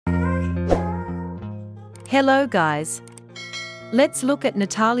Hello guys. Let's look at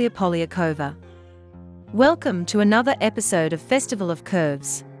Natalia Polyakova. Welcome to another episode of Festival of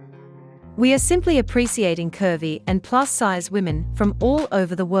Curves. We are simply appreciating curvy and plus-size women from all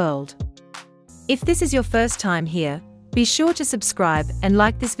over the world. If this is your first time here, be sure to subscribe and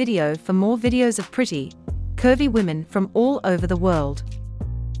like this video for more videos of pretty, curvy women from all over the world.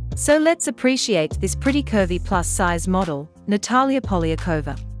 So let's appreciate this pretty curvy plus-size model, Natalia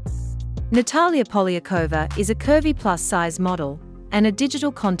Polyakova. Natalia Polyakova is a curvy plus-size model and a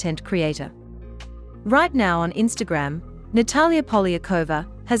digital content creator. Right now on Instagram, Natalia Polyakova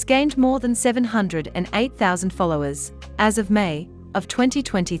has gained more than 708,000 followers as of May of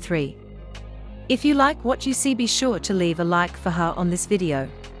 2023. If you like what you see, be sure to leave a like for her on this video.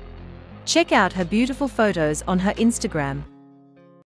 Check out her beautiful photos on her Instagram.